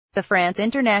The France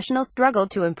international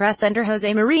struggled to impress under Jose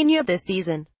Mourinho this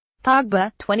season.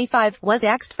 Pogba, 25, was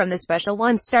axed from the Special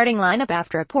One starting lineup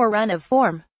after a poor run of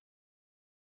form.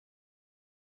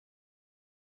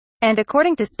 And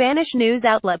according to Spanish news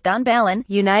outlet Don Balón,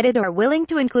 United are willing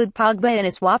to include Pogba in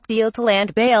a swap deal to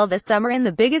land Bale this summer in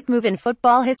the biggest move in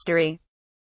football history.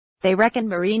 They reckon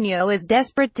Mourinho is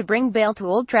desperate to bring Bale to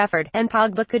Old Trafford, and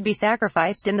Pogba could be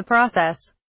sacrificed in the process.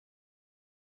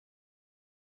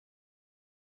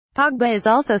 Pogba is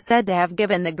also said to have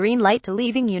given the green light to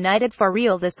leaving United for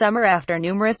Real this summer after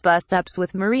numerous bust-ups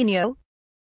with Mourinho.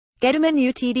 Man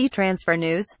Utd transfer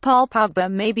news: Paul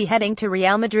Pogba may be heading to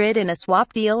Real Madrid in a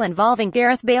swap deal involving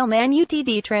Gareth Bale. Man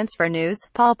Utd transfer news: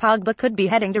 Paul Pogba could be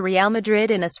heading to Real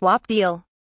Madrid in a swap deal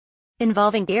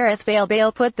involving Gareth Bale.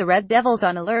 Bale put the Red Devils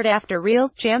on alert after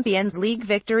Real's Champions League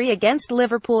victory against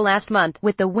Liverpool last month,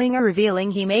 with the winger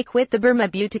revealing he may quit the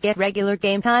Bernabeu to get regular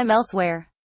game time elsewhere.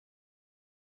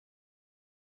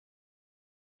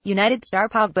 United star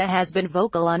Pogba has been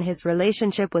vocal on his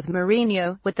relationship with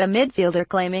Mourinho, with the midfielder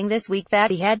claiming this week that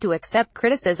he had to accept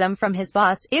criticism from his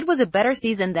boss. "It was a better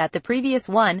season than the previous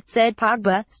one," said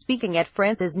Pogba, speaking at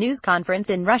France's news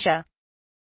conference in Russia.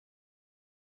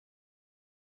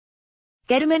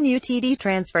 Man Utd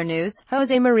transfer news: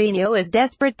 Jose Mourinho is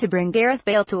desperate to bring Gareth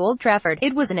Bale to Old Trafford.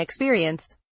 "It was an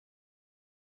experience.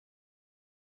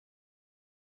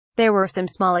 There were some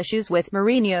small issues with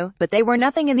Mourinho, but they were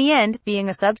nothing in the end. Being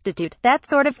a substitute, that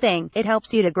sort of thing, it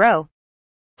helps you to grow.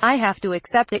 I have to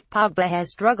accept it." Pogba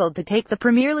has struggled to take the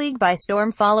Premier League by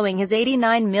storm following his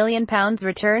 £89 million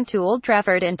return to Old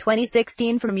Trafford in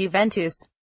 2016 from Juventus.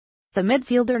 The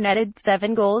midfielder netted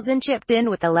 7 goals and chipped in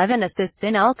with 11 assists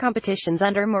in all competitions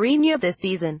under Mourinho this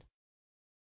season.